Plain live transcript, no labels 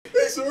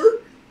sir.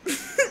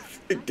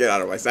 Get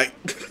out of my sight.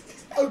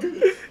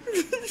 Okay.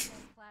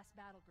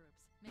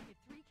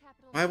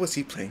 Why was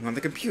he playing on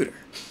the computer?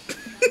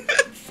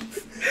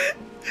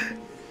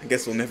 I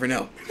guess we'll never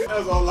know.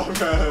 That's all I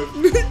have.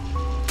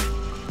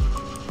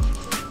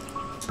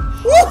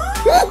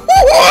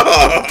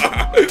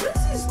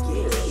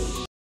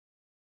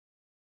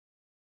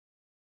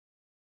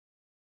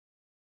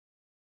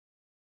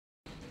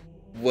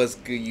 What's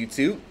good,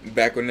 YouTube?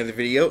 Back with another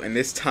video, and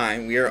this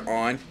time we are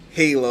on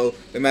Halo,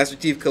 the Master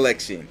Chief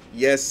Collection.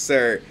 Yes,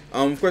 sir.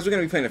 Of course, we're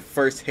gonna be playing the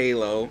first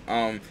Halo. It's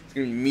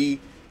gonna be me,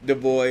 the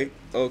boy,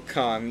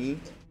 Okami.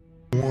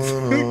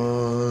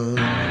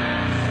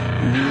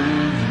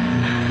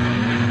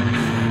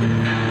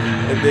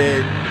 And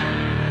then,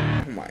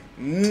 oh my,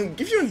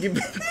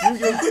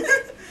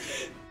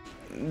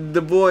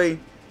 the boy,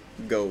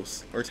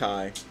 Ghost or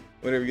Ty,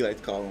 whatever you like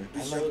to call him.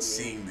 I like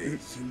seeing the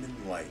human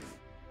life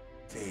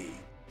fade.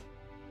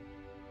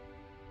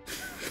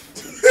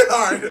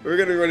 Alright. We're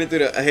gonna run into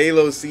the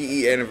Halo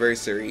CE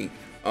anniversary.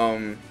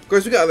 Of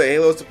course, we got other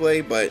Halos to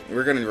play, but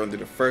we're gonna run through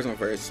the first one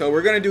first. So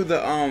we're gonna do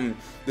the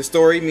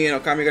story. Me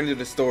and Okami are gonna do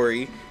the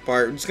story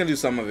part. We're just gonna do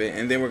some of it,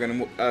 and then we're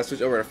gonna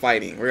switch over to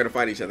fighting. We're gonna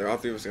fight each other. All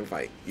three of us are gonna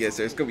fight. Yes,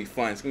 sir. It's gonna be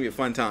fun. It's gonna be a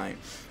fun time.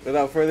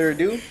 Without further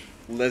ado,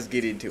 let's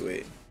get into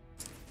it.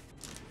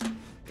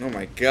 Oh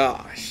my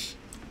gosh!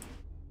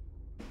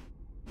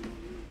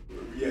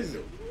 Yes.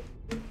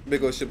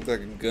 Big old ship looks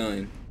like a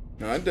gun.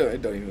 No, it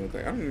don't even look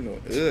like. I don't even know.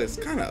 Ugh, it's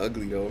kind of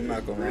ugly though. I'm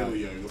not gonna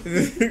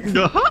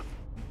lie.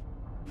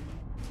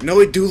 No,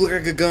 it do look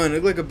like a gun.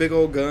 It look like a big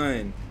old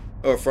gun,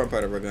 or a front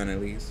part of a gun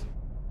at least.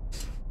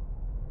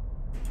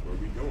 Where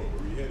we going?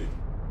 Where we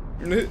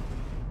headed?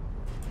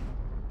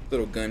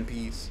 Little gun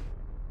piece.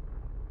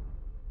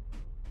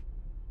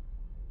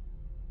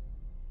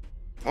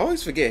 I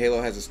always forget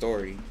Halo has a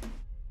story.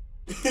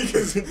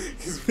 Because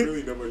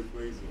really nobody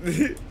plays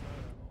it.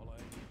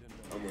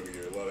 I'm gonna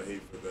get a lot of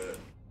hate for that.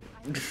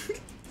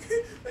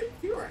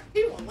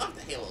 People love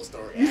the Halo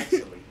story,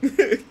 actually.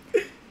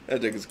 That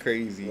joke is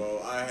crazy.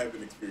 Well, I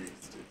haven't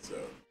experienced it, so.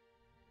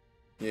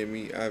 Yeah,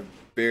 me. I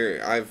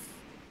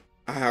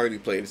hardly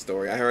played the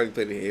story. I hardly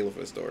played the Halo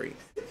for the story.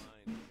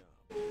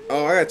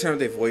 Oh, I gotta turn up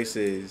their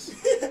voices.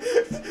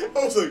 I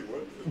was like,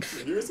 what?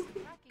 Here's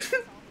something?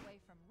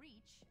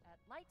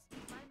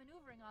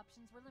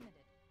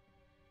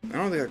 I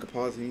don't think I could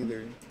pause it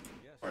either.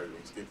 Alright,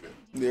 we'll skip it.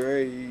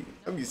 They're right.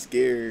 I'll be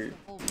scared.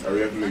 Alright, we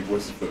have to make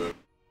voices for them.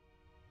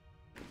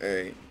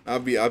 Alright, I'll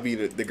be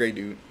the gray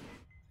dude.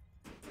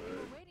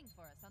 Waiting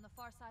for us on the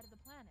far side of the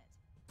planet.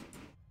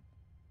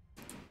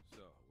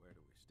 So, where do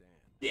we stand?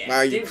 Yeah. Why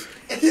are you?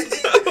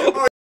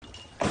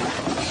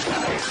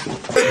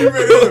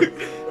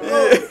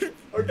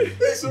 Okay,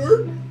 hey,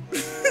 sir.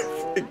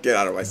 Get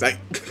out of my sight.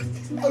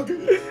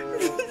 Okay.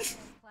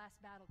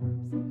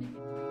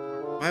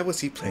 Why was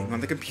he playing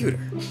on the computer?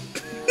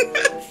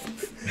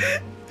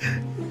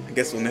 I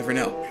guess we'll never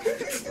know.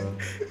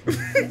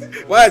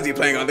 Why is he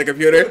playing on the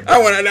computer? I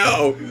want to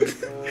know.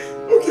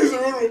 Okay,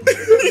 sir. Let me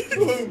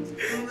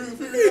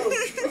figure it out.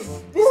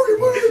 Morgan,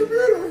 play on the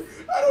computer.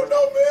 I don't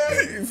know,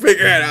 man.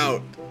 Figure it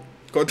out.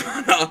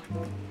 Cortana.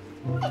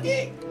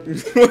 Okay.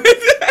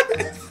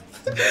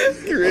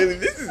 Really?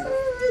 This is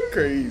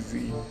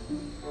crazy.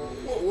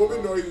 What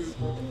woman noises?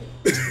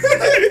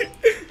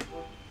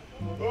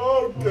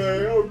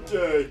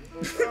 Okay.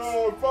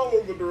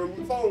 Follow the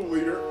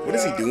leader. What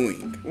is he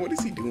doing? What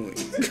is he doing?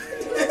 He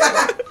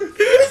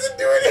isn't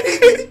doing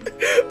anything.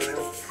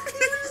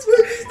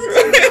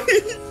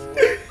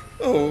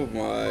 Oh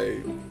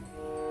my.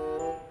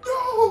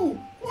 No!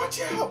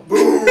 Watch out!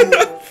 Boom!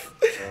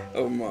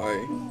 Oh my.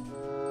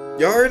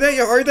 Y'all heard that?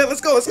 Y'all heard that?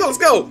 Let's go. 1,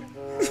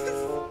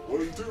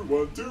 2,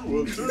 1, 2,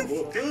 1, 2,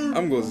 1, 2.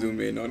 I'm gonna zoom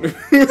in on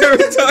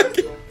whoever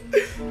talking.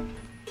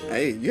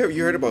 Hey,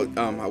 you heard about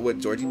what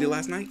Georgie did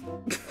last night?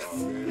 Oh,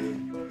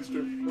 man.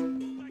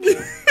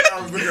 I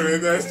was looking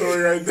at that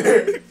story right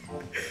there.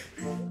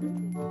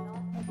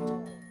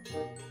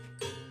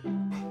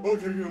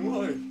 Okay, you're in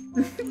line.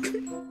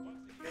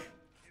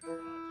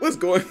 What's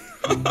going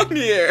on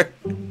here?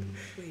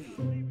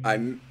 I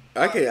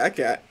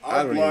can't. I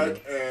I'm don't black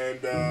even. and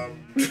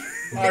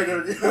I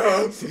gotta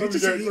go. Did you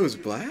just say he was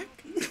black?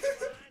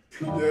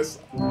 Yes.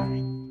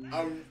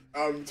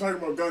 I'm talking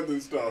about guns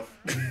and stuff.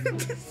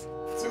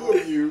 2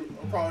 of you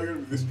are probably gonna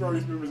be the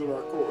strongest members of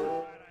our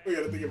corps. We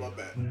gotta think about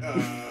that.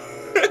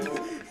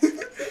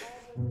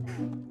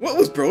 What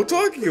was bro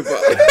talking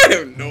about? I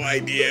have no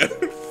idea.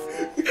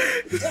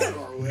 Get out of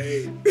our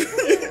way.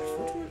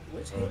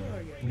 Which Halo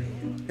are you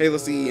in? Halo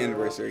CE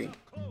anniversary.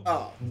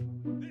 Oh.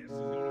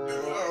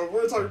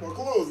 We're talking about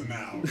clothes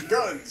now.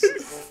 Guns.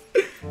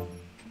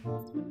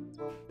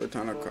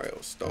 Cortana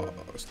Cryo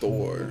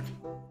store.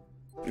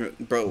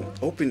 Bro,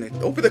 open the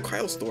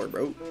cryo store,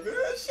 bro. Man,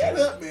 shut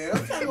up, man.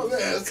 I'm talking about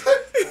this.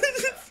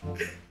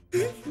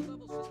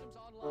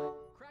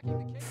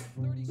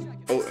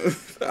 Oh,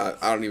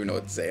 I don't even know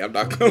what to say. I'm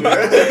not gonna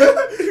lie.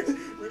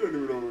 We don't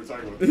even know what we're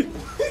talking about.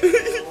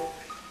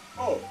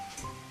 Oh,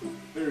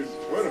 there's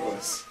one of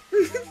us.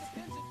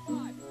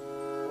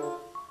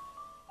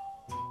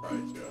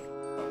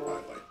 probably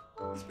like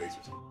the space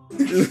or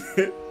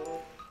something.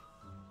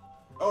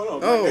 Oh no!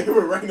 Oh.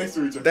 We're right next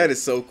to each other. That is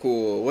so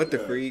cool. What the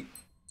Yeah. freak?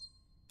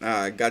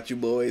 I got you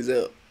boys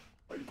up.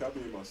 Why you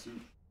copying my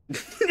suit?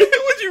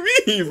 What you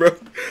mean, bro?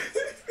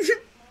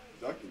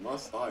 Exactly my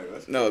style.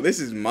 That's No, this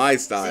is my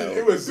style. See,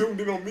 it was zoomed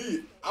in on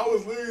me. I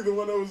was literally the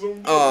one that was zoomed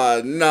in.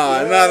 Oh,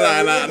 nah.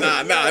 That's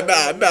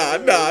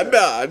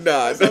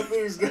how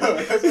things go.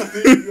 That's how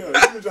things go.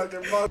 You was like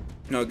my...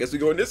 No, I guess we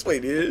going this way,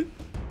 dude.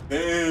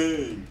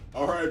 Dang.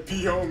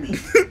 R.I.P. homie.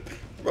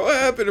 Bro, what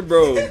happened to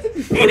bro?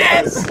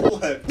 I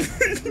slept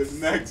with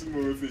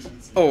maximum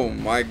efficiency. Oh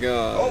my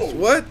gosh. Oh.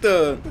 What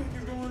the? What the heck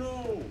is going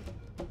on?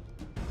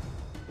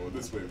 Well,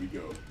 this way we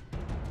go.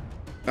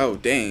 Oh,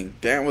 dang.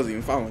 Dan wasn't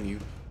even following you.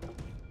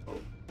 Oh.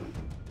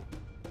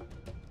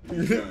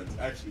 Use guns.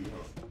 Actually,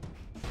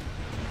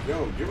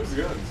 yo, give us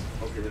guns.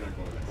 Okay, we're not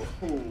going that.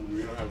 Oh,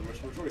 we don't have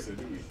much more choice there,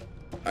 do we?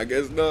 I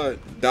guess not.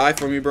 Die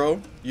for me,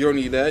 bro. You don't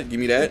need that. Give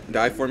me that.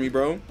 Die for me,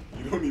 bro.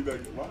 You don't need that.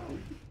 Wow.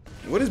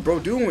 What is bro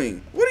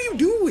doing? What are you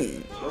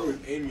doing? Bro is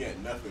aiming at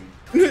nothing.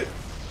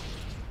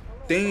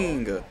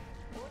 Dang.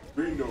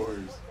 Green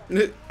doors.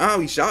 Oh,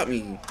 he shot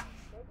me.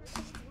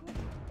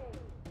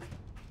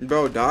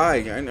 Bro,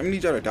 die. I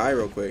need y'all to die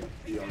real quick.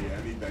 Yeah, I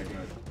need that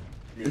gun.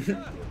 Give me a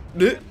green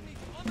door.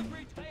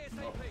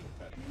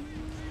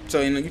 So,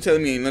 you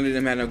telling me none of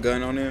them had no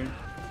gun on them?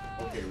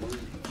 Okay, where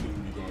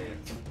shouldn't we going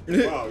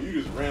at? Wow, you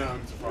just ran out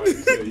and surprised.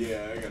 You said,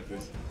 yeah, I got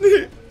this.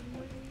 I'm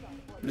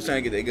just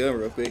trying to get that gun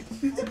real quick.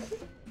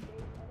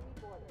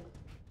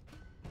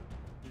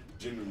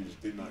 Genuinely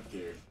just did not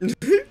care.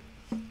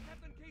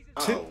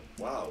 Oh,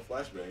 wow,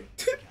 flashbang.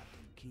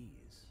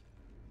 Keys.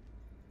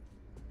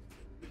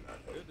 Did not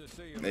help. Good to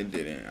see you. They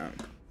didn't.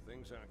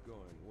 Things aren't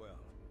going well.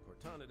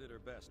 Cortana did her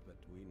best, but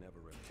we never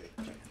really take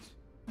a chance.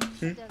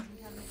 It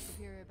doesn't come in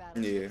superior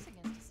battle Yeah. against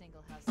a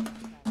single house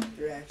combat.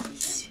 You're actually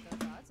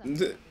Those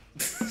odds are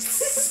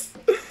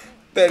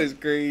That is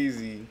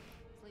crazy.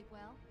 Sleep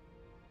well?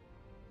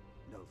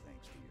 no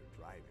thanks to your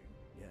driving.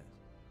 Yes.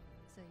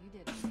 So you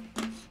did.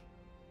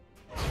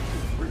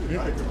 Where did I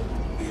go?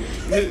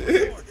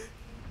 It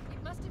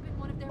must have been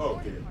one of their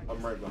Okay, boarding parties.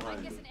 I'm right I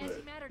behind guess you, an but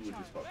antimatter you were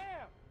just charge.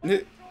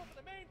 fucking.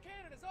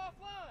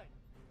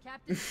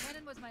 Captain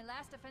Brennan was my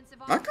last offensive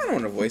I officer. kind of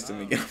want to voice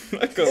them again. I'm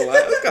not gonna lie.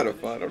 That's kind of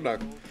fun. I'm not.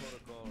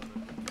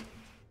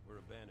 We're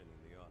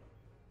abandoning the auto.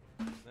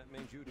 That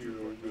means you You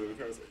two know, you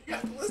gotta say, you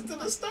got to listen to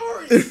the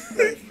story.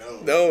 Like, no.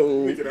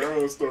 No. Making our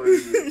own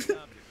stories.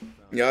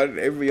 Y'all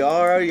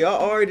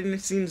already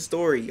seen the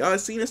story. Y'all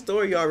seen the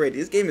story already.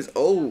 This game is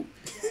old.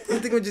 I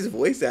think we just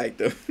voice act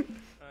them.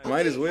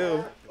 Might as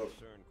well.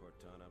 concerned,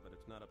 Cortana, but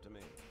it's not up to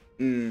me.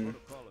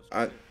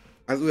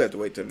 I do have to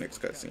wait till the next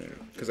cutscene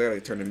because I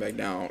gotta turn it back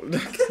down.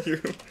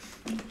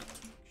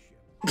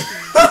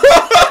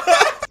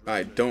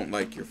 I don't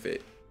like your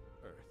fit.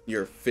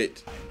 Your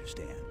fit. I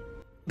understand.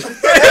 I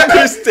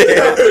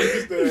understand.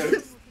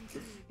 Understand.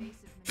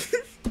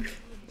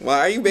 Why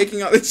are you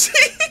baking out the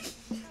cheese?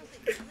 Listen,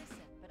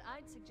 but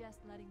I'd suggest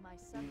letting my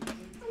son.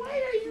 Why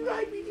are you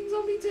like making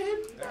zombies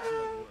in?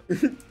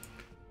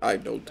 I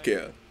don't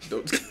care.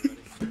 Don't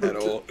at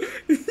all.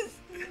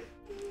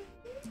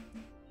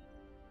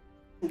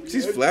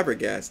 She's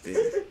flabbergasted.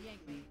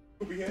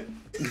 Who we had?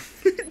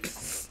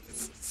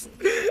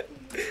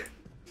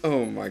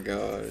 Oh my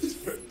gosh.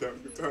 Down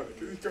Katana,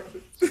 'cause he got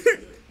it. Good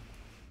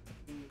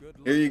luck.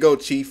 Here you go,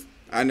 Chief.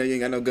 I know you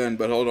ain't got no gun,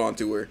 but hold on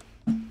to her.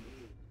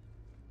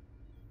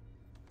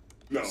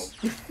 No.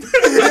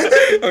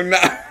 Oh no.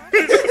 Oh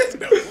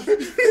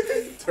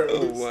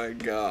Turtles. my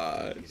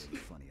gosh.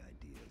 Funny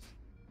ideas.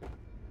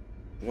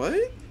 What?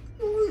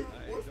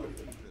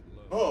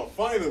 Oh,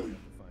 finally. Find ammo.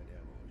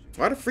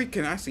 Why the freak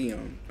can I see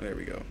him? Oh, there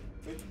we go.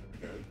 Thank you.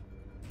 Okay.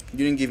 You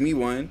didn't give me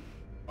one.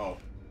 Oh,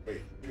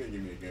 wait. He didn't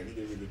give me a gun. He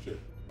gave me the chip.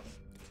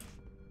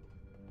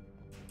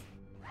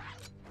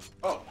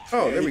 Oh.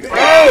 Oh, yeah, there he we did. go.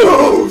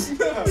 Oh,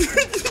 snap.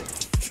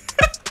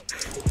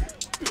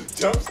 Just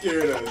jump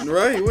scared us.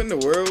 Right? What in the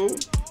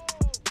world?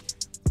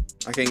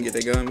 I can't get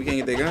that gun. We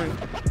can't get that gun.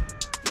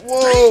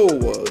 Whoa!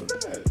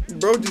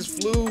 Bro just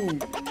flew.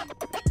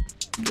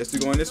 Guess we're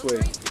going this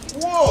way.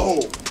 Whoa!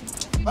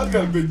 I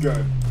got a big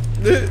gun.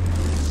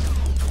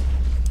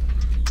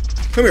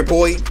 Come here,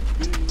 boy.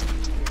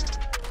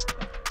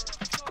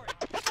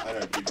 I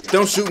got a big gun.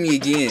 Don't shoot me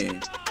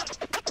again.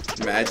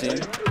 Imagine.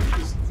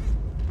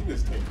 You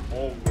just take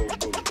all those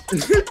bullets.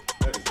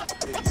 That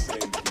is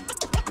insane.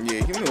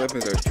 Yeah, human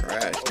weapons are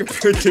trash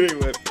compared to their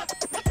weapons.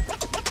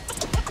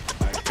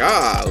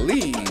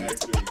 Golly. I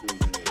accidentally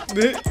threw a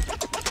grenade.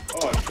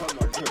 Oh, I dropped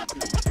my gun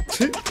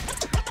too.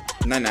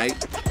 Night night.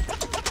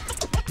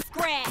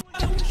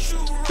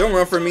 Don't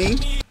run from me.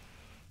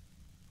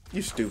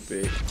 You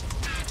stupid.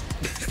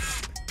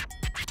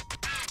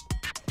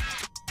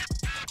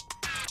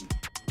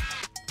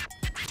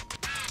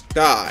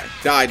 Die.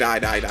 Die, die,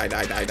 die, die,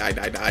 die, die, die,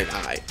 die, die,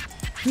 die.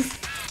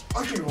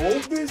 I can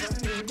hold this? I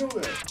didn't even know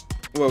that.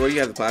 What, where you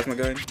have the plasma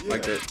gun? Yeah.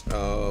 Like that?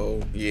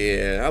 Oh,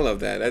 yeah. I love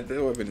that.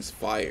 That weapon is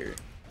fire.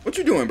 What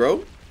you doing,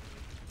 bro?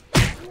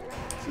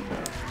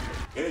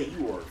 Hey,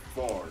 you are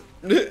far.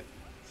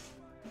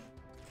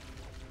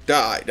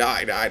 Die.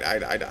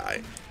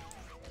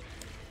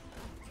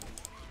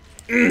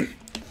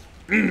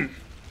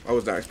 I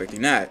was not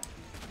expecting that.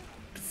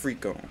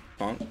 Freak on,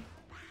 punk.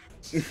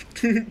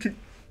 Hey,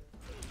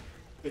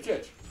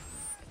 catch.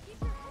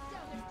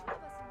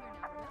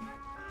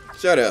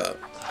 Shut up.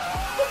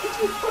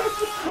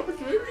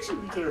 Okay, we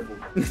should be careful.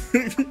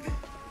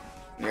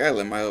 I gotta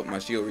let my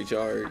shield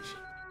recharge.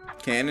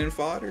 Cannon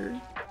fodder.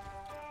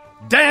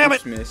 Damn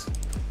it! Miss.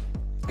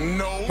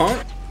 No.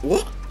 Punk.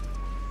 What?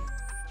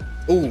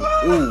 Ooh.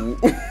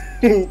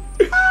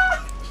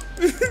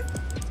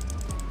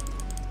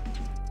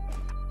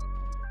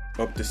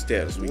 Up the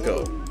stairs we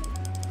go.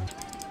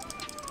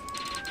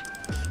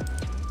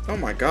 Oh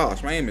my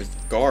gosh, my aim is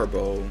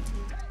Garbo.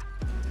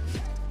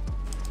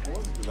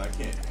 Because I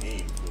can't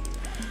aim.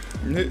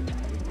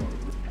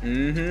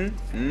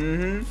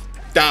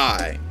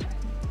 Die.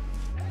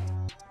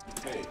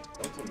 Hey,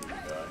 don't tell me to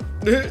die.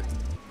 Give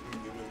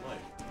me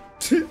life.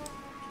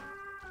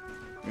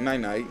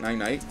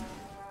 Night.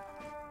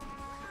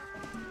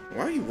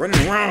 Why are you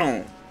running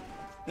around?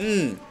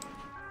 Oh,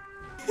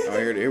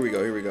 here we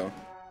go.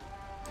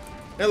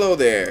 Hello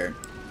there.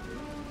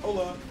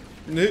 Hola.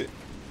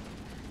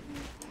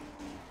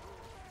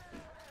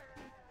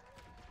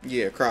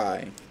 Yeah,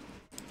 cry.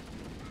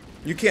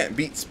 You can't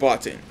beat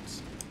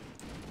Spartans.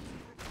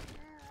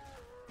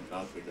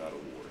 Not the God of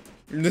War.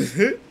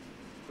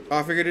 Oh,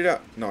 I figured it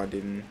out. No, I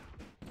didn't.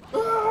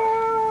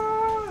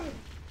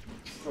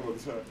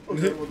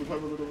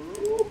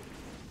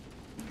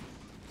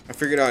 I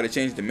figured out how to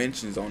change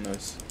dimensions on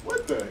us.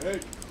 What the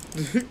heck?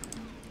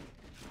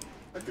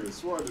 I could have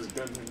sworn I just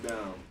gunned him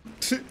down.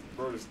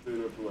 Bro just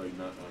stood up like,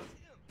 nah.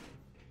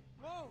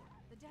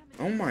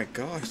 Oh my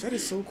gosh, that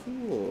is so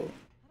cool.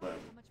 What?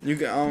 You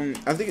can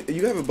I think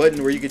you have a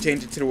button where you can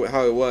change it to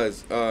how it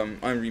was on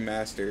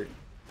remastered.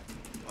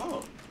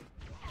 Oh.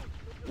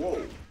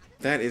 Whoa.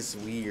 That is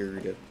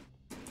weird.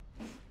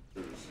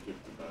 Should've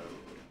skipped the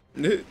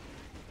battle.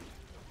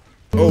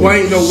 Oh, Why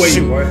ain't no way,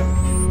 shoot. boy?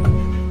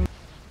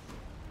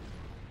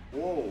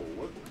 Whoa,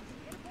 what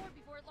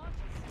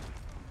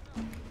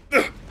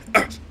the?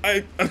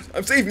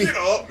 I'm saving me. Get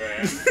up,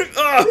 man.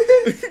 Ah.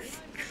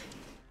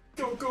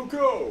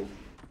 Go.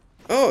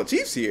 Oh,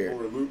 Chief's here. Oh,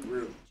 we're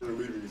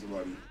leaving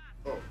somebody.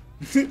 Oh.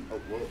 Oh,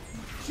 whoa.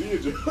 See you,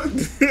 John.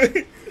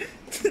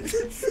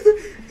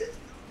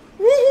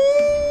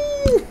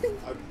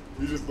 Woohoo!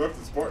 We just left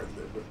the Spartan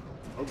there, but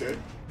okay.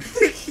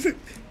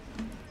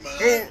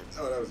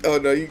 Oh, that was Oh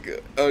no, you go.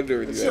 Oh,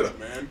 never do Shut that. up,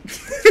 man.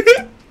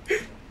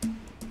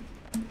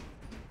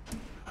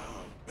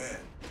 Oh, man.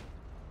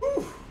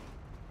 Whew.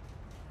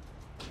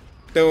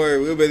 Don't worry,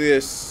 we'll be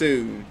there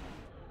soon.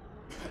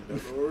 I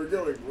don't know where we're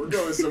going. We're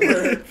going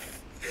somewhere.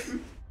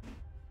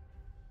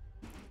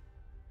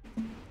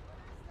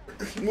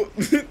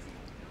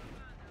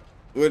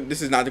 Well,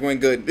 this is not going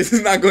good. This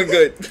is not going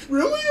good.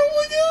 Really? Oh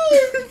my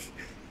god!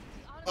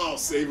 Oh,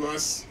 save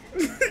us.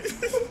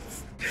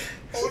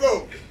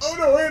 Oh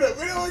no, wait up,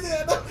 again.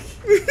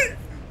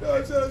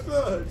 No, shut.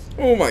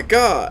 Oh my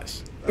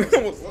gosh.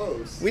 That was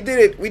close. We did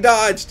it. We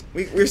dodged.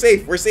 We're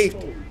safe. We're safe.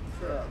 Holy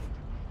crap.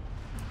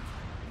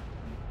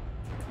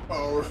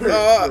 Oh,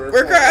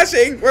 We're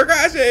crashing. We're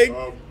crashing.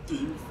 Can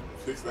you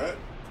fix that?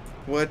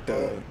 What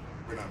the?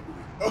 We're not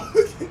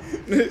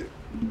moving.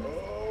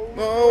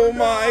 Oh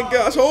my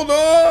gosh. Hold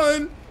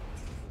on.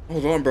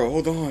 Hold on, bro.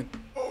 Hold on.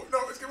 Oh no,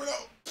 it's coming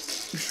out.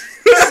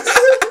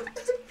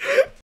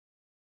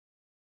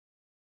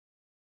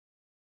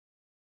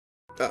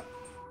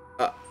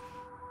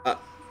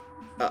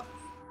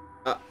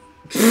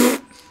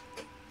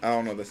 I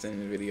don't know that's in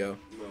the video.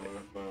 No.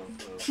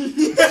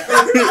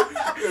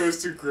 It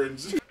was too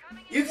cringe.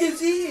 You can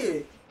see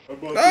it.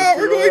 Oh,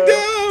 we're going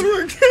down.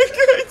 We're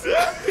going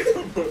down.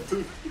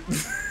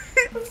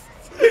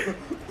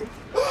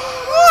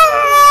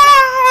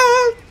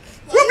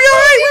 We'll be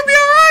alright. We'll be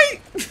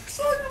alright.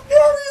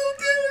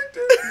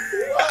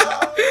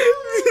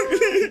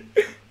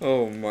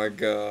 Oh my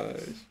gosh.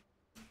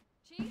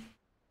 Chief,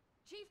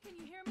 can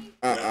you hear me?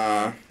 Uh-uh.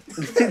 Are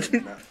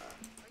you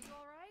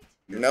alright?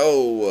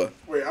 No.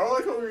 Wait, I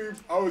like how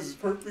I was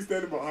just perfectly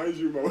standing behind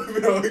you, my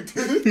weapon out like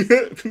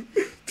this.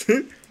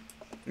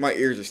 My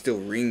ears are still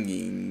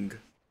ringing.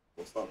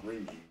 Well, stop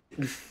ringing.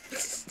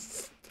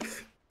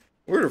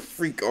 Where the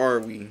freak are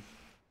we?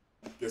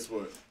 Guess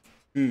what?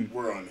 Hmm.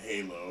 We're on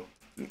Halo.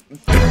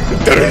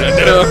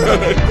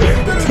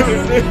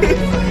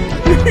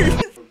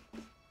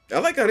 I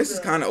like how this is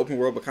kind of open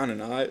world, but kind of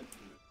not.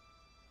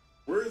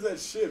 Where is that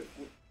ship?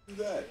 Who's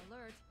that?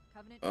 Alert.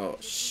 Covenant Oh,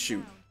 forces shoot.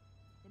 inbound.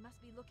 They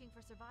must be looking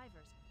for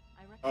survivors.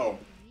 I Oh.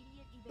 recommend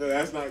immediate No,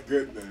 that's not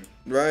good then.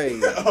 Right.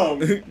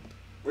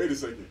 Wait a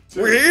second.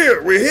 We're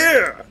here. We're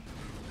here.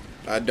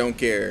 I don't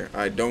care.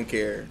 I don't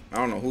care. I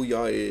don't know who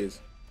y'all is.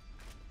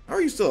 How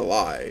are you still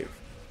alive?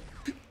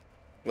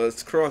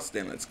 Let's cross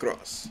then. Let's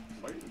cross. Am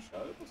I getting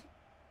shot at?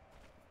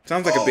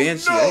 Sounds like a Oh,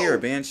 banshee. no. I hear a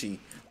banshee.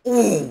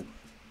 Ooh,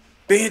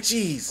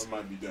 banshees. I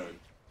might be done.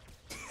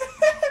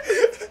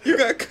 You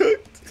got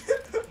cooked.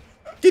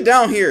 Get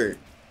down here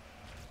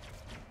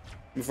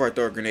before I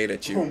throw a grenade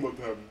at you. I'm about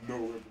to have no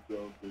weapon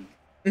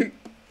down,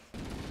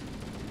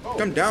 oh.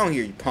 Come down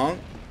here, you punk.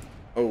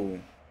 Oh.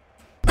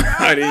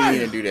 I didn't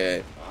even do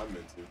that. I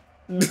meant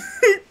to.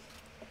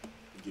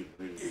 Get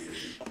rid of it.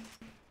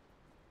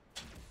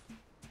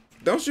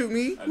 Don't shoot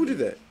me. Who did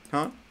that?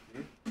 Huh?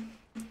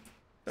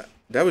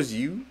 That was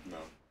you? No.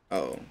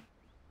 Oh.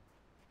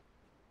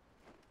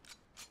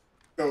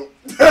 No.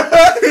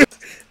 I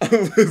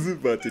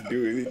wasn't about to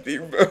do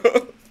anything,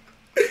 bro.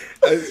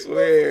 I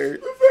swear.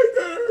 The fact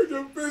that I heard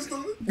your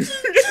pistol.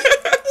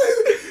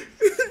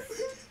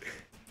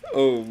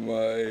 Oh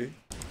my.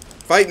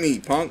 Fight me,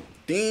 punk.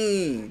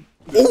 Ding.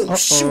 Oh,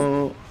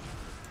 shoot.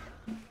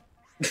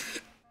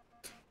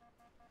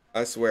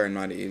 I swear I'm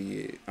not an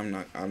idiot. I'm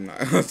not.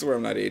 I swear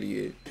I'm not an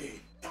idiot.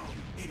 Big dumb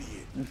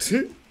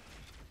idiot.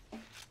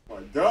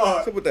 My God.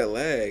 What's up with that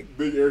lag?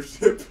 Big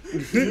airship.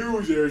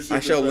 Huge airship. I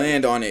shall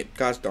land on it.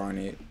 Gosh darn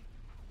it.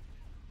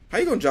 How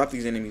you gonna drop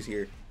these enemies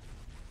here?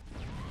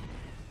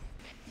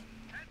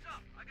 Heads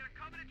up! I got a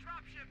covenant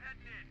dropship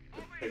heading in.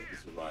 Over Take here. the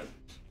survivors.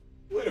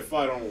 What if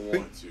I don't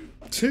want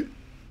to?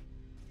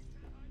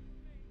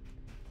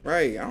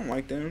 Right, I don't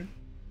like them.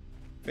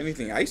 If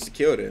anything, I used to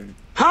kill them.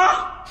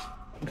 Huh?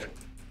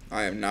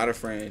 I am not a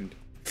friend.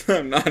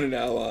 I'm not an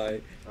ally.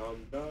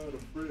 I'm not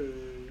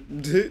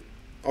afraid.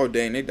 Oh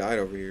dang, they died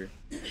over here.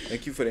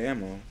 Thank you for the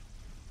ammo.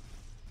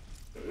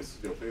 So this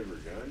is your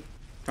favorite gun?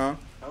 Huh?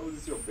 How is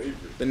this your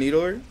favorite? The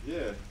needler?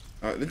 Yeah.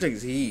 This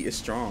thing's heat. It's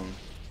strong.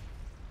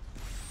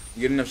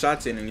 You get enough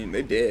shots in and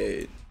they're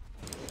dead.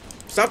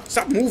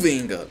 Stop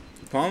moving,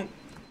 punk.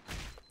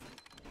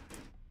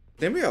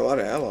 Then we got a lot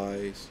of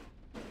allies.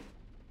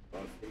 A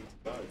lot of things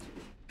to die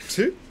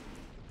to.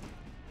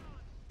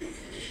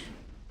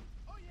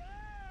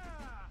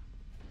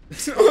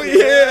 Oh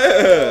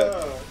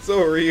yeah!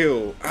 So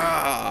real.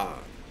 Ah.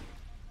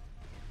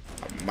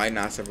 I might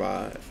not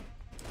survive.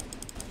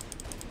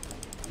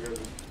 You guys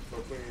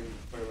are playing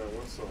that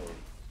one song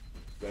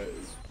that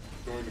is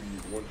going to be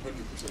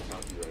 100%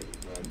 copyrighted.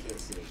 That I can't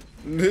sing.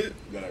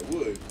 That I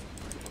would, if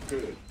I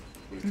could,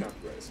 but it's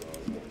copyrighted, so I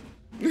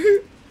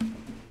won't.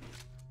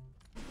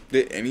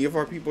 Did any of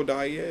our people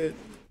die yet?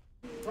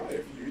 Probably a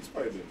few. You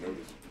probably didn't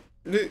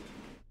notice.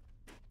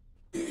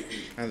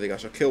 I think I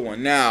shall kill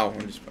one now.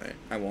 I'm just playing.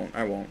 I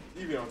won't.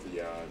 Even off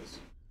the odds.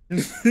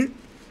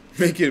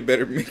 Make it a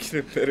better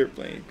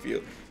playing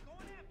field.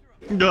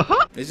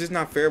 It's just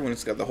not fair when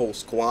it's got the whole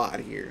squad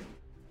here.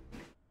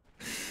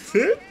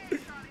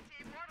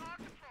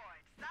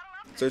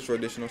 Search for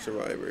additional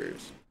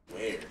survivors.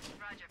 Where?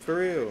 For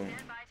real.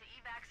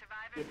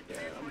 Yeah,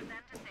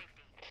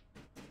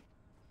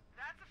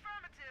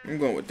 I'm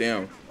going with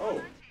them.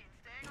 Oh.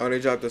 Oh, they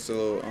dropped us a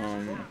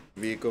little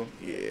vehicle.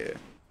 Yeah.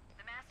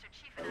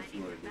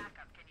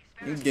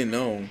 I'm getting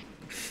on.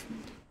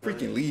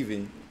 Freaking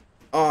leaving.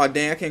 Oh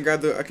dang! I can't go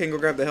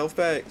grab the health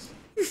packs.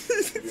 You're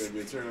gonna be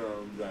a turn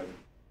on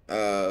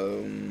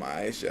driving.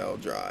 I shall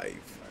drive.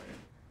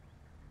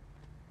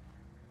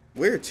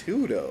 Where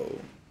to though?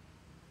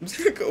 It's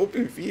like an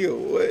open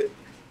field. What?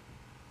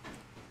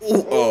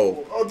 Ooh,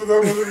 oh. Oh, that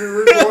wasn't even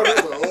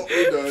recorded.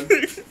 We're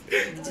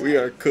done. We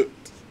are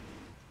cooked.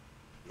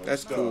 No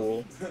That's stuff.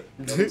 cool.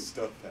 No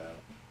stuff, pal.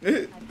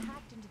 I've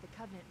hacked into the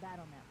Covenant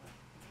battle network.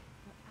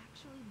 They're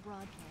actually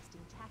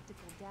broadcasting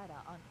tactical data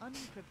on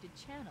unencrypted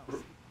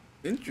channels.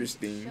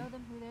 Interesting. Show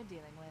them who they're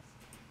dealing with.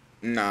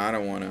 Nah, I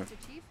don't wanna. Master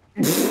Chief?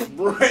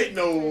 Right,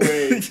 no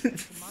way.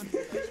 The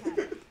monsters are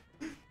chatting.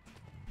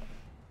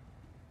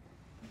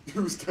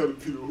 Who's telling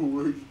people who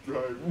were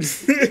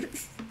driving?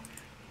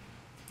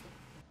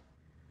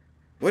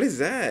 What is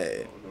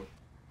that?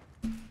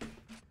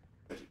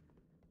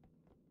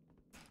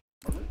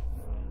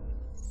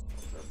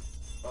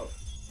 Oh.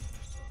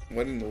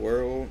 What in the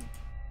world?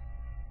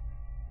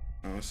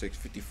 Oh,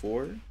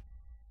 654?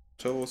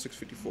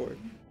 120654.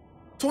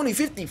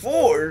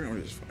 2054?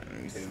 I'm just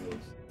fine.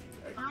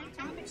 I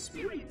am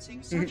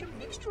experiencing such a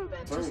mixture of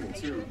Terminal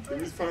anticipation 2. Can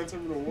we find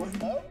Terminal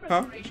 1? All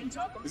Huh? preparations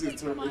are Is complete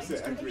for my it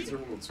activate installation.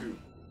 Terminal 2?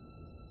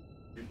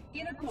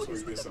 In accordance So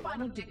with the this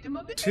final dictum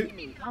of the Two.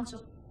 Technical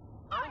Council,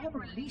 I have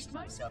released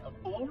myself of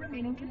all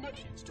remaining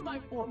connections to my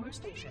former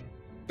station.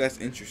 That's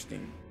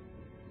interesting.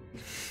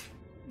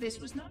 This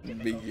was not Big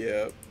difficult.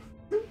 yep.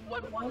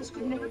 What was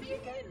could never be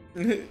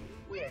again.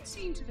 We had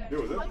seen to that.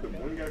 Yo, was that the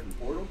one guy from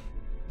Portal?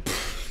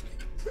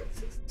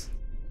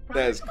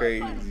 That's Prior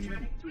to my final crazy.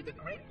 journey through the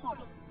Great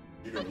Portal,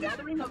 You a gonna lose?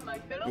 gathering of my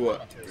fellow What?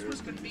 monitors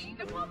was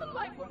convened upon the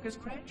Lightworkers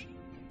Crash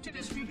to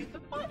distribute the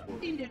final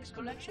index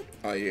collection.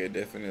 Oh yeah,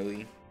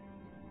 definitely.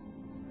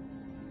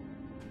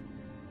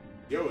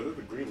 Yo, is that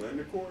the Green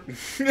Lantern Corps?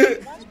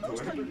 It was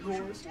most Lantern unusual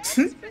Corps? to have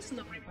this vessel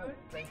of rebirth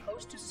lay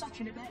host to such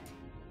an event.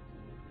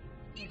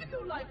 Even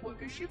though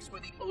Lightworker ships were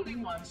the only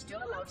ones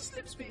still allowed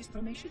slip space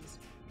formations,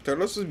 Thought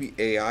this would be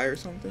AI or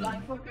something?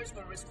 Lightworkers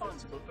were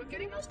responsible for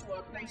getting us to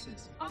our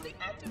places on the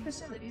active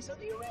facilities of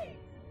the array.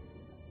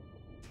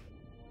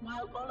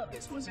 While all of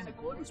this was in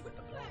accordance with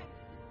the plan,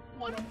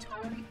 one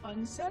entirely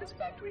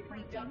unsatisfactory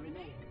breakdown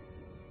remained.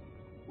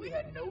 We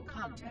had no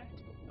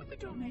contact with the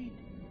domain.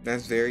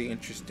 That's very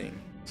interesting.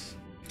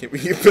 Can we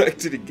get back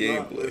to the Not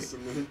gameplay?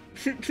 listening.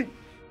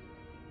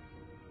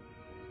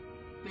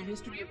 The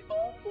history of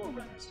all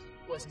forerunners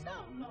was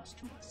now lost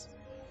to us.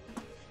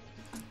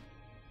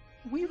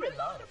 We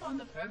relied upon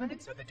the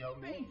permanence of the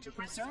domain to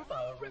preserve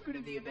our record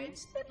of the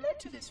events that led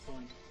to this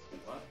point.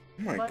 Oh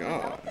my But god.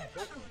 without that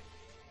record,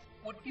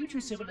 would future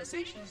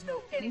civilizations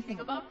know anything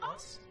about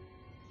us?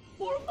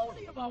 Or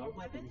only of our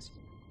weapons?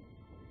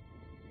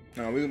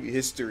 No, we're gonna be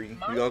history.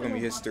 We all gonna be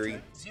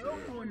history.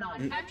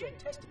 049 Advent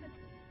Testament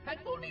had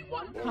only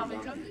one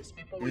comment on this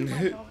before we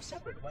went our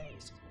separate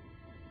ways.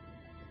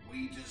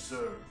 We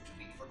deserve to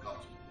be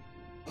forgotten.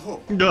 Oh.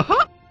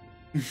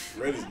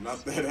 Red is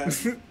not that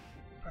happy.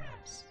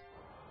 Perhaps.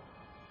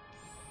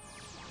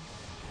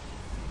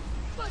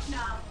 But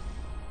now,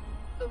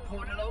 the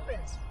portal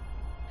opens,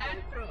 and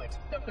through it,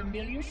 the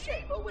familiar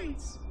shape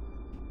awaits.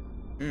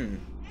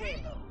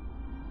 Halo.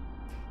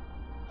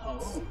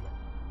 Home.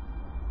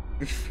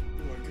 Oh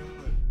my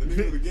god. The name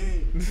of the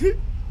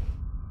game.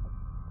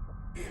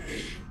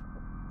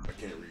 I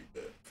can't read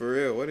that. For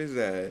real, what is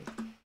that?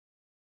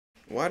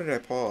 Why did I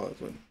pause?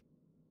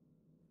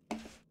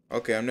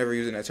 Okay, I'm never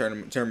using that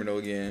terminal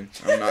again.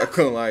 I'm not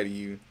gonna lie to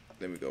you.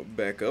 Let me go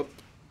back up.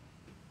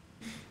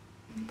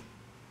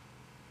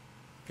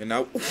 And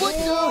now, what the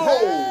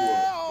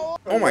hell?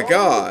 Oh my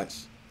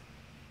gosh,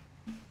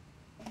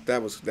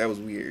 that was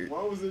weird.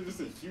 Why was there just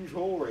a huge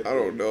hole right I there?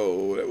 don't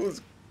know. That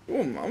was. Oh,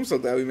 I'm so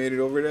glad we made it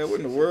over there. What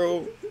in the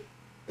world?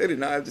 They did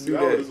not have to do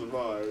I would have that.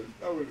 survived.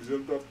 I would have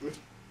jumped up the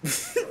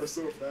car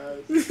so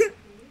fast.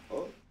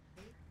 Oh,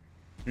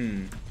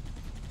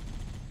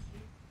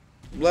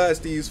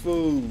 Blast these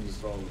fools.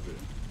 what's wrong with it?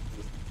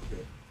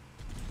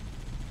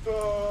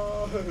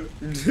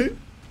 Okay.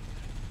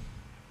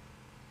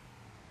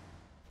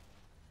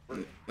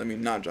 Let me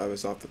not drive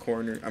us off the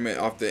corner. I mean,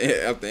 off the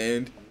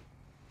end.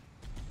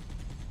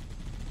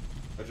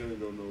 I generally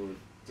don't know if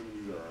some of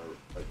these are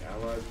like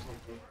allies or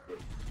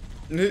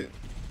something, but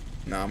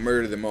Nah,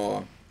 murder them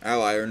all,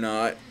 ally or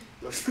not.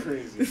 that's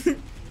crazy.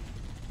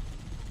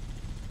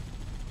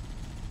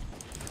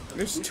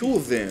 There's two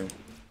of them.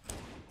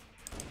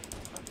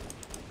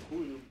 Who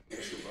would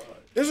have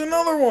survived? There's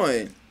another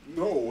one.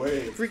 No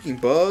way. Freaking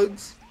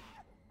bugs.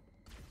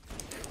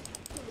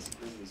 That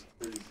scream is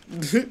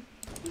crazy.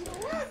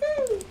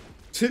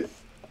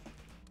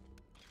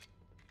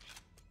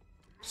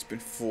 It's been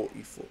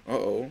 44.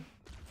 Uh-oh.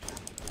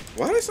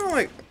 Why do I sound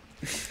like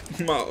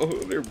my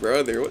older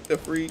brother? What the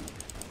freak?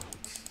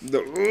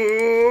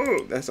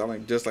 That sound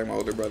like just like my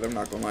older brother. I'm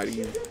not gonna lie to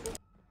you.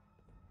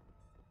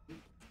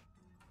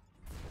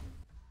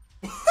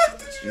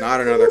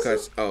 Not another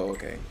cut. Oh,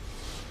 okay.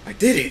 I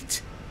did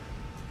it.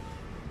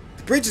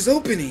 The bridge is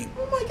opening.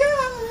 Oh my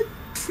god.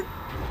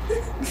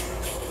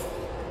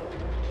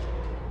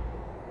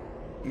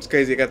 It's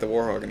crazy. I got the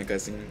warhog in the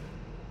cutscene.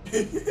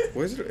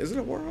 What is it? Is it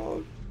a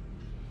warhog?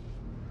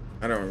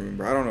 I don't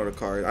remember. I don't know the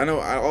card. I know.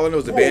 All I know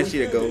is the banshee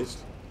that goes.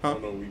 I Huh?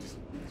 don't know, we just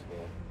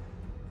spawned.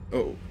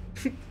 Oh.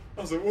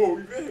 I was like, whoa,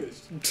 we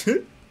vanished.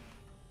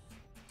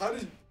 How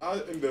did I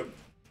end up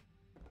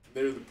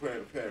near the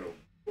planet panel?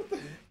 What the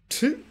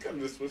heck? Come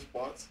to switch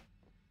spots.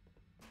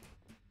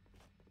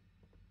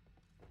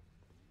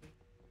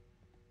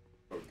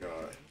 Oh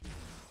god.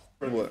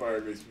 Friendly What?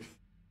 fire makes me.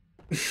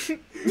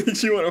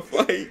 Did you want to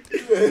fight?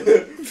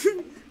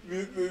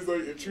 These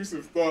like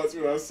intrusive thoughts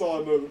when I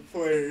saw another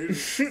player.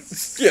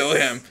 Kill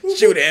him.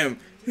 Shoot him.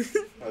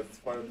 I had to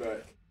fight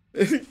back.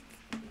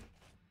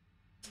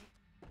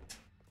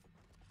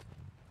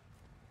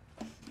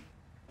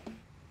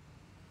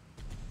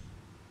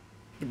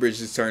 The bridge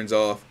just turns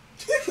off.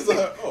 It's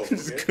like, oh,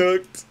 It's okay.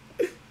 cooked.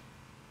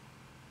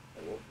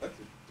 Well, that's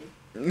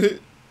interesting.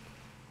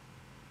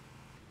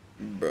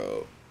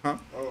 Bro. Huh?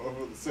 Oh, I was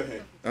about to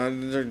say.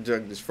 The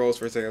jug just froze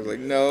for a second. I was like,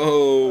 Do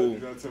no.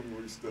 not tell me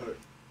where you stuck.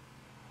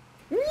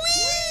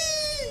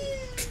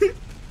 Whee!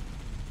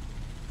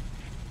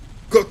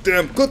 Cook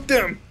them. Cook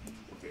them.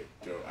 Okay,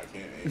 Joe, I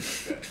can't aim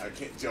like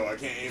that. Joe, I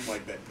can't aim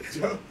like that.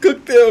 Joe,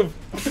 Cook them.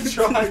 I'm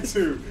trying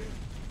to.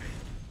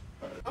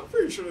 Alright, I'm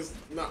pretty sure that's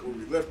not where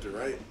we left it,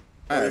 right?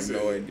 I have said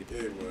no idea.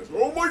 It was.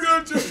 Oh my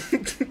god, Joe!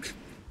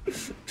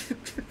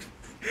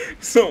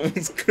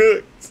 Someone's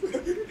cooked.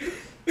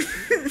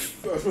 I'm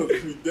supposed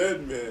to be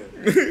dead,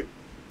 man.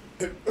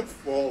 I'm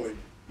falling.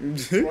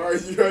 Why are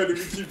you trying to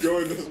keep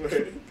going this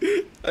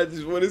way? I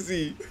just want to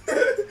see.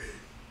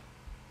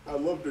 I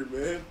loved her,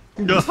 man.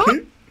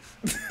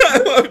 I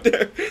love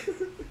that.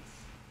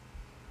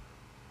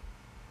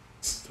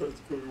 Starts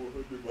going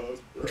 100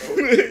 miles per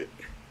hour.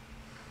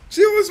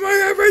 She was my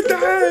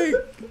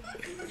everything.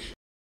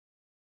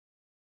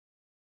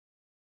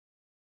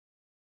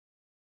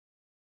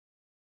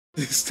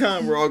 This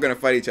time we're all gonna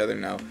fight each other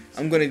now.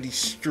 I'm gonna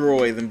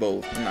destroy them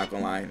both. I'm not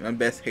gonna lie. I'm the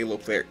best Halo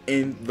player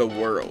in the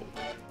world.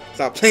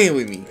 Stop playing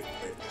with me.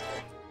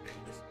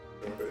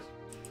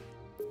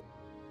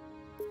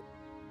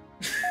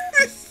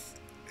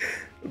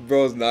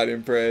 Bro's not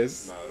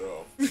impressed. Not at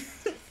all.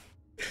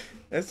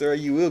 That's alright,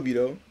 you will be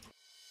though.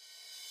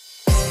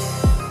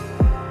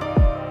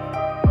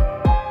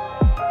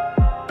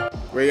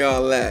 Where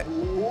y'all at?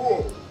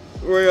 Whoa.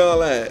 Where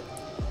y'all at?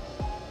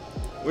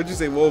 What'd you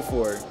say whoa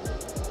for?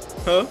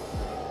 Huh?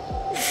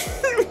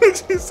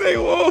 What'd you say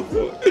whoa for?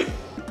 I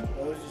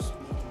was just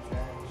speaking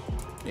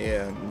trash.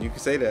 Yeah, you can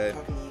say that.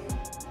 Talking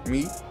to you.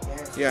 Me?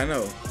 Yes. Yeah, I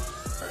know.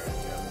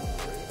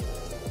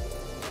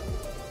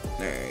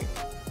 Alright.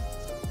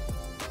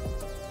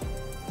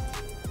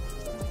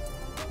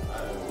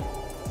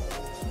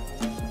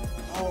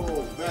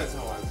 Oh, that's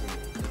how I do it.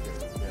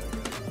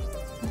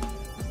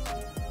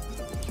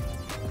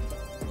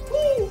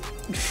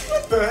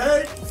 What the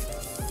heck?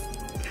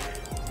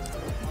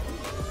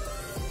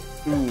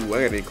 Ooh, I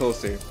gotta get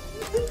closer.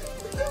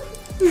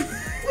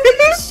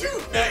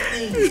 Shoot at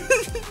me!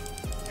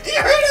 You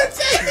heard that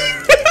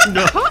thing?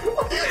 No. Are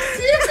you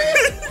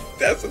serious?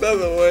 That's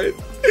another one.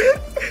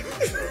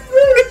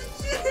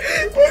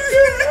 What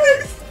the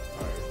heck?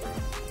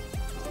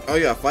 Oh,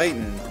 y'all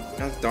fighting.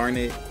 God darn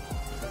it.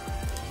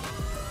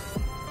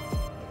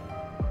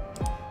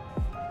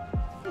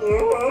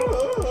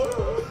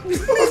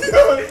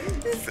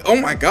 Oh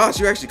my gosh,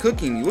 you're actually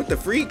cooking me. What the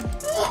freak?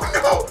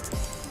 Oh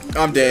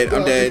I'm dead.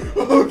 I'm dead.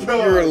 no! Oh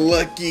god! You're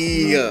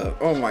lucky.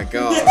 Oh my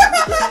god.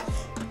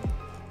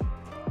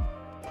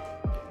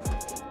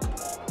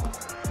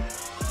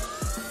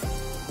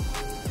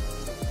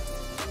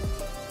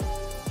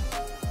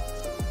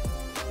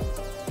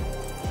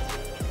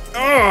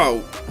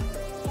 Oh!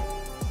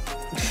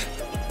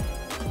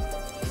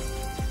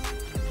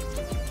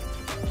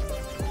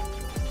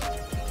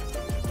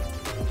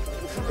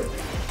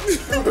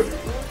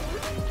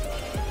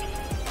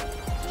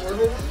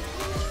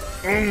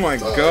 Oh my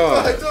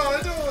god.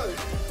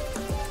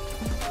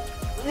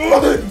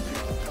 Run! Run!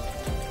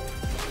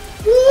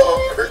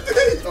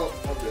 Oh,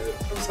 I'm dead.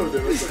 I'm so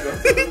dead.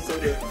 I'm so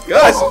dead.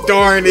 Gosh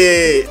darn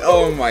it.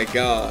 Oh my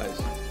gosh.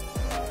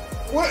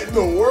 What in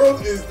the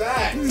world is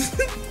that?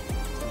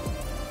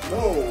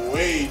 No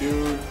way,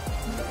 dude.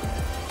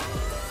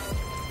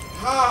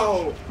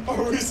 How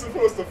are we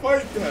supposed to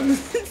fight that?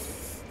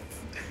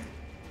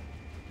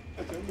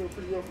 Actually, I'm doing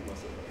pretty well for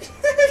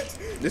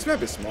myself. This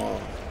map is small.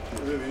 It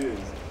really is.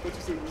 But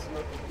you said this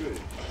map is good.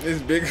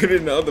 It's bigger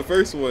than the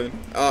first one.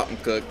 Oh, I'm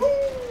cooked.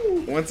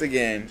 Woo! Once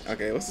again.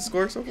 Okay, what's the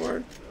score so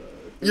far?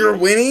 You're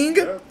winning?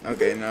 Yep.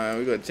 Okay, no,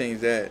 we gotta change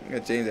that. We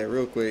gotta change that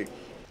real quick.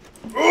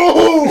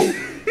 Oh!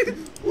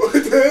 What the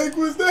heck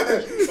was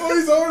that? Oh,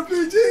 he's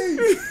RPG!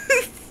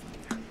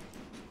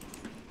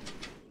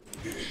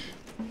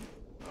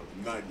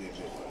 I'm not getting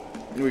hit by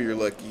that. Oh, you're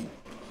lucky.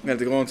 You have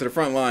to go on to the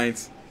front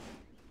lines.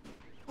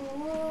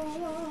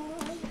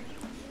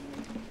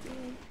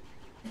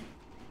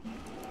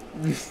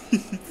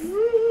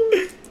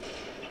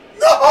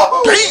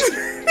 No!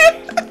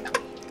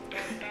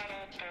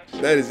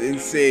 That is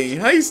insane.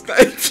 How you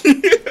sniped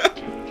you?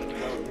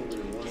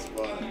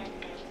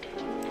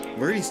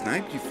 Where he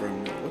sniped you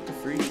from? Though? What the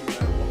freak?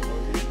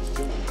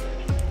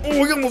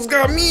 Oh, he almost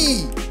got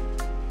me!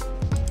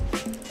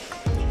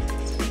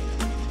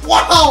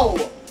 Wow!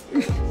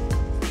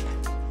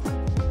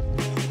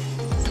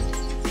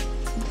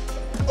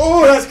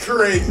 Oh, that's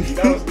crazy.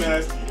 That was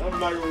nasty. I'm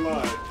not gonna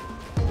lie.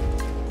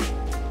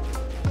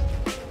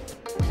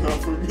 Not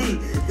for me.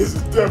 This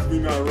is definitely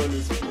not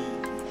running speed.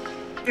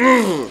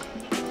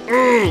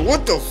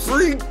 What the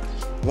freak?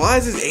 Why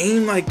is his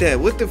aim like that?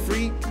 What the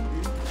freak?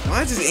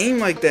 Why is his aim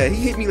like that? He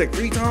hit me like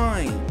 3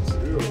 times.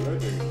 Ew,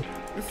 that nigga.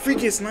 The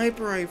freaking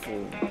sniper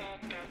rifle.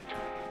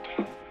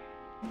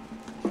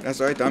 That's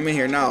alright, though. I'm in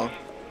here now.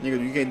 You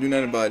can't do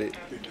nothing about it.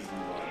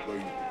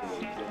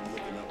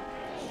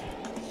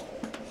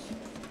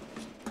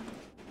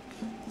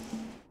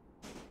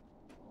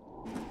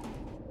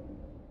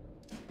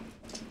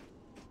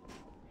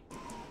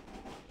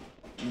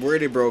 Where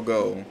did bro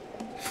go?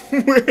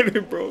 Where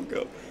did bro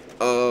go?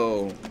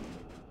 Oh.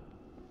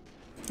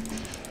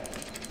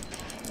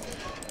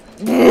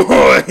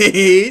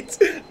 Wait.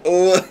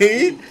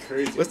 Wait.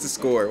 Crazy. What's the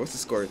score? What's the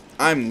score?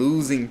 I'm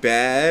losing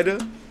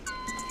bad.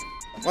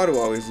 Why do I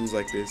always lose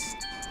like this?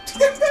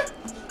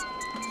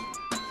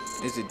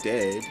 Is it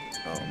dead?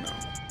 Oh no.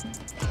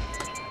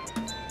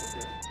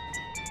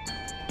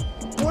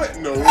 What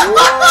in the world?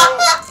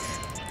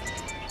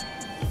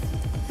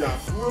 Got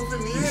flew up in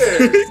the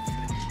air.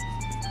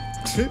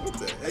 What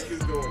the heck is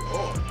going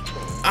on?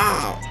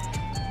 Ow.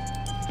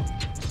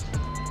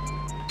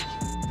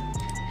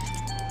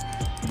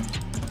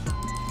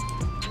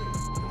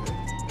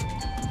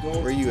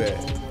 Where you at?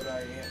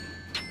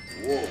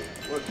 Whoa,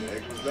 what the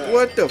heck was that?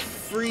 What the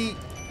freak?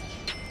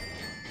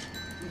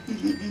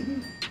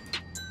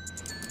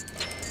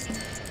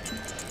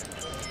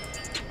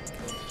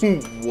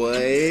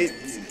 What?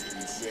 He's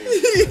insane.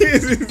 He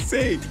is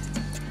insane.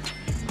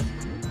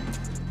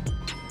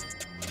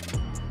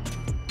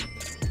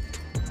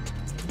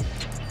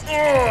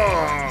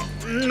 Oh,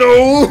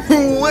 no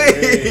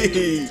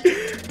way!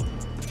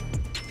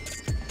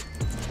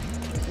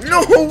 No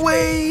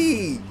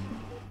way!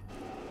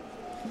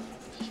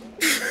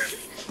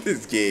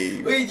 This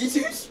game. Wait, did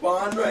you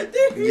spawn right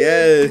there?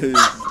 Yes.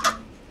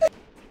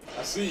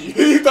 I see you.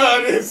 You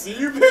thought I didn't see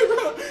you, bro?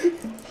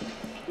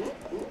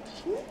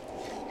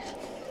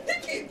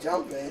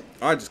 jumping.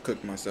 I just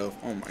cooked myself.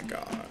 Oh my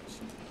gosh.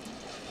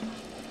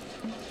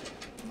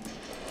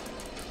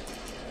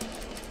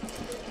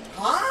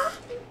 Huh?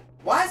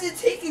 Why is it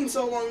taking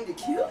so long to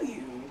kill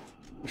you?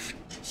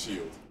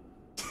 Shield.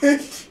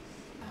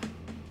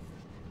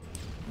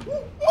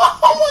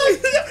 Oh my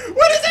god!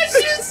 What is that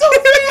shit so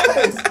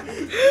fast?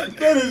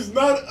 That is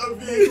not a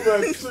vehicle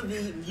that should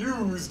be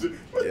used.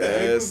 What the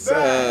heck was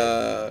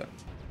that?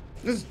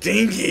 Just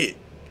dang it.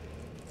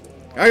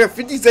 I got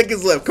 50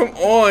 seconds left. Come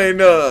on.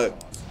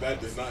 That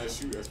does not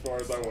shoot as far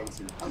as I want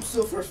to. I'm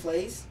still first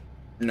place.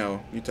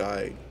 No, you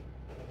tied.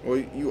 Well,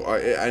 you are.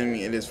 I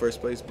mean, it is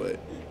first place, but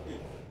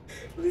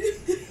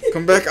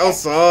come back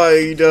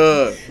outside.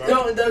 Don't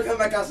come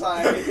back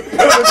outside. Come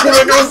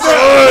back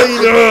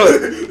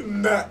outside.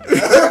 Nah.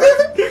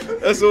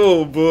 That's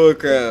all bull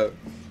crap.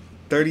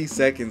 30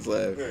 seconds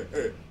left.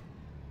 Hey.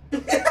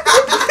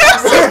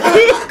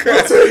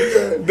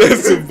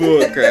 That's a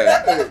bull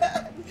crap.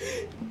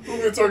 Who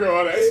we talking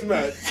about that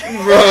match?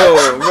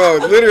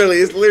 Bro, literally,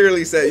 it's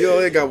literally said you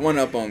only got one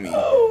up on me.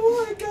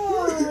 Oh my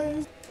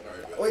god.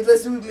 Wait,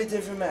 let's do a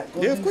different map.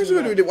 Yeah, of course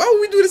we're gonna do it. Why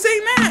would we do the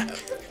same map?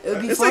 It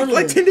would be It's funny.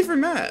 like 10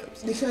 different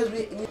maps. Because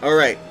we All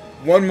right,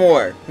 one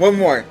more.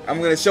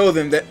 I'm gonna show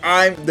them that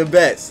I'm the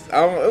best.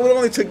 It would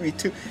only took me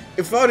 2.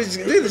 If I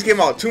just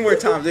came out 2 more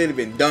times, they'd have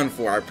been done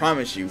for. I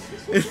promise you.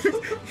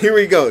 Here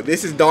we go.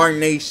 This is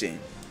Darnation.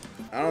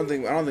 I don't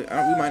think we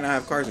might not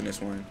have cars in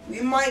this one.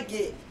 we might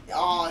get.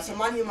 Oh,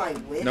 somebody might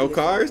win. No this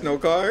cars. one. No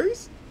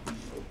cars.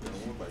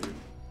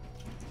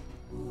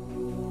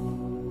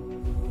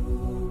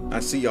 I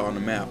see y'all on the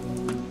map.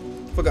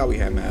 Forgot we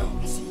had map.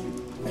 I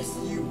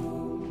see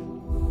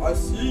you. I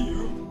see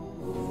you.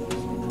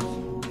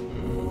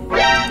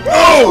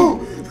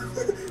 Oh!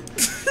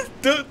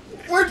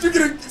 Where'd you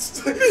get a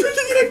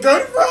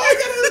gun from? I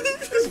got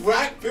this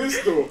whack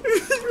pistol.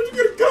 Where'd you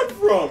get a gun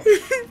from?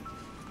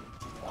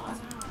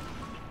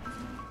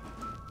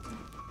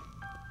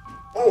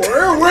 Oh,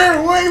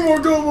 we're way more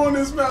global on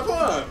this map,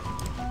 huh?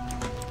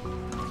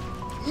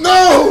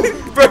 No!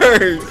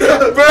 Bird!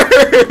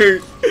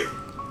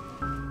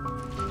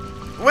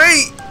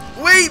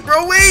 Wait,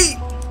 bro, wait!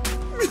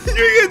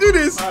 You ain't gonna do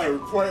this! I am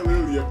quite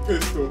literally a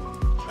pistol.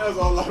 That's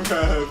all I have.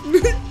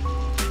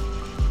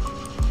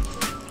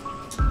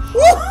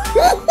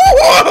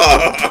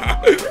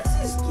 This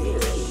is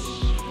scary.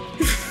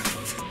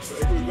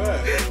 What was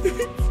that?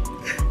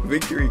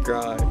 Victory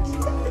cries.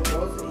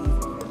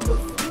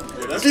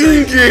 Yeah, that's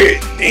Dang crazy.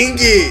 it! Dang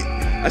it!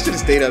 I should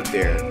have stayed up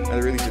there. I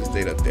really should have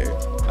stayed up there.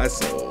 I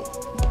sold.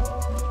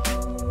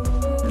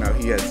 No,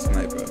 he had a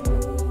sniper.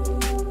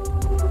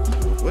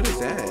 What is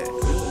that?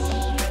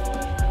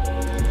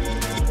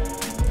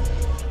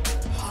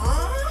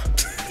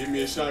 Huh? Give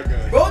me a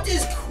shotgun. Bro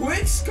just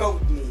quick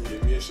scoped me.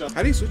 Give me a shotgun.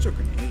 How do you switch your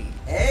grenade?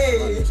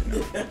 Hey.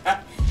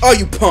 Oh,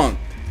 you punk!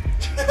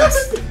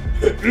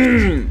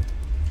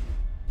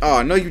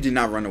 Oh, no, you did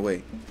not run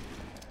away.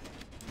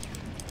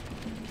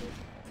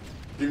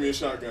 Give me a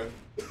shotgun.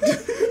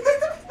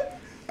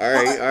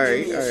 Alright.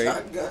 Give me a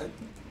shotgun.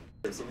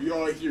 So we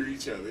all hear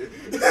each other.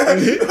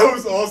 That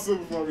was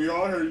awesome. We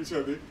all heard each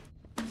other.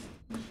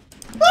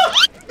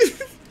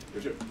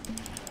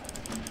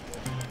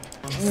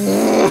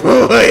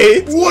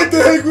 Wait. What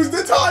the heck was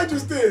that I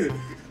just did?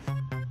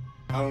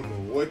 I don't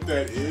know what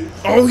that is.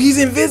 Oh, he's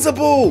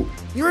invisible!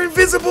 You're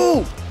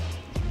invisible!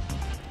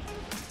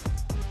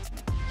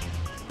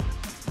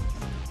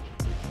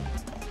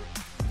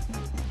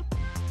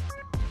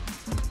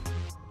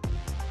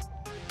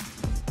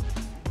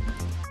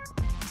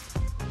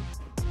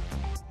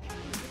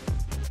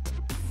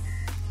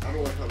 I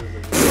don't like how they're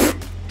doing.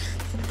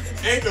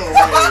 Ain't no way.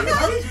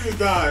 How did you just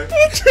die?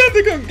 I tried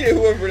to go get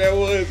whoever that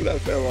was, and I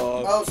fell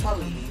off. Oh, it's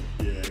probably me.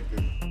 Yeah,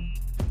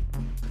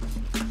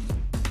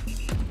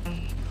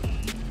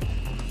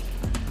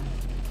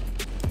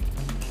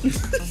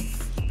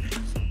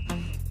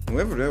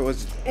 Whoever that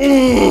was.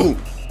 Ooh!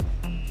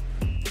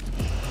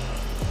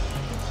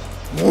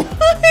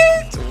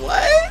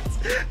 What?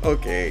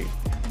 Okay.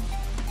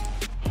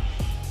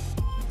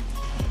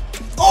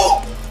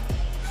 Oh!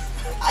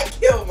 I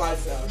killed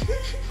myself.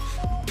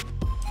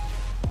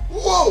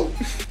 Whoa!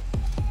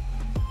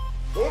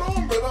 Hold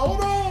on, brother.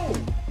 Hold on.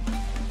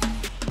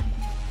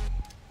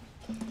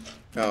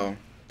 Oh,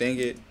 dang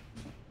it.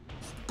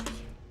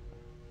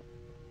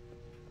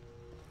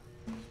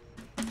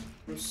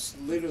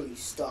 I'm literally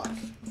stuck.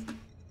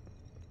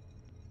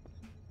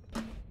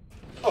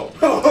 Oh.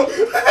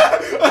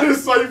 I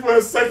just saw you for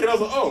a second. I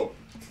was like, oh.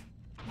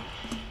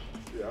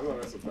 Yeah, I'm not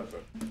messing with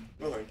that.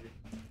 No, thank you.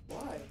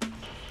 Why?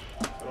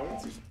 I don't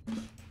want to.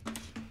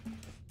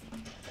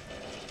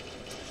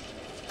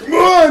 Come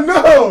on,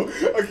 no!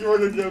 Okay, we're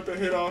gonna get the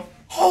hit off.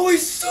 Oh,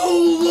 it's so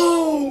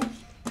low!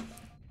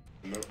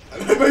 Nope.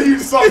 I know you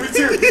saw me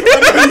too. I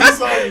know you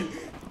saw me.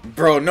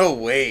 Bro, no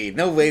way.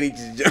 No way they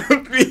just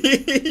jumped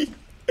me.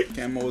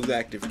 Camo's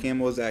active.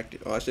 Camo's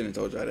active. Oh, I shouldn't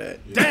have told y'all that.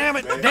 Damn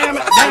it!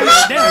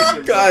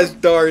 Gosh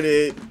darn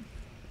it.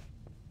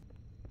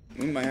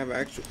 We might have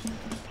actual.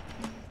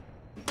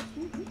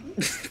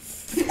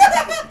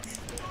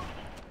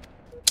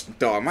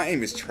 Dog, my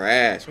aim is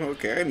trash.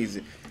 Okay, I need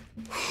to.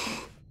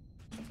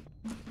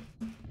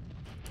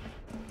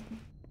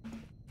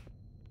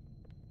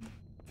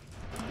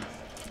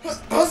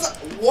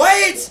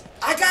 What?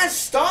 I got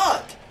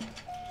stuck.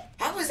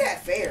 How was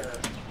that fair?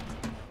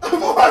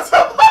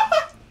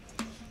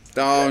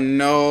 Oh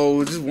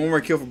no, just one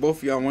more kill for both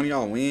of y'all. One of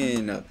y'all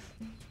win. Let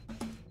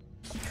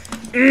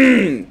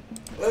me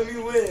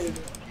win.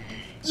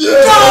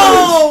 Yeah!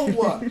 No!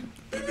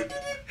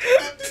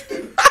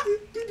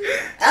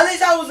 At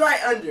least I was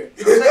right under.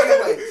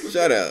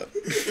 Shut up.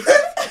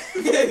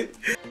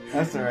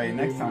 That's alright.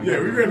 Next time. Yeah,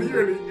 you're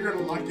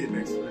gonna lock it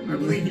next time. I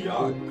believe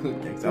y'all.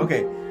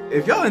 Okay.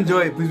 If y'all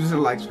enjoyed, please be sure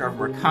to like, subscribe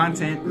for more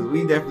content, because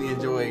we definitely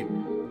enjoyed.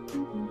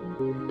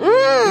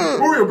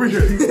 We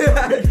appreciate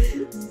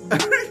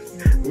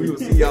it. We will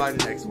see y'all in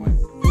the next one.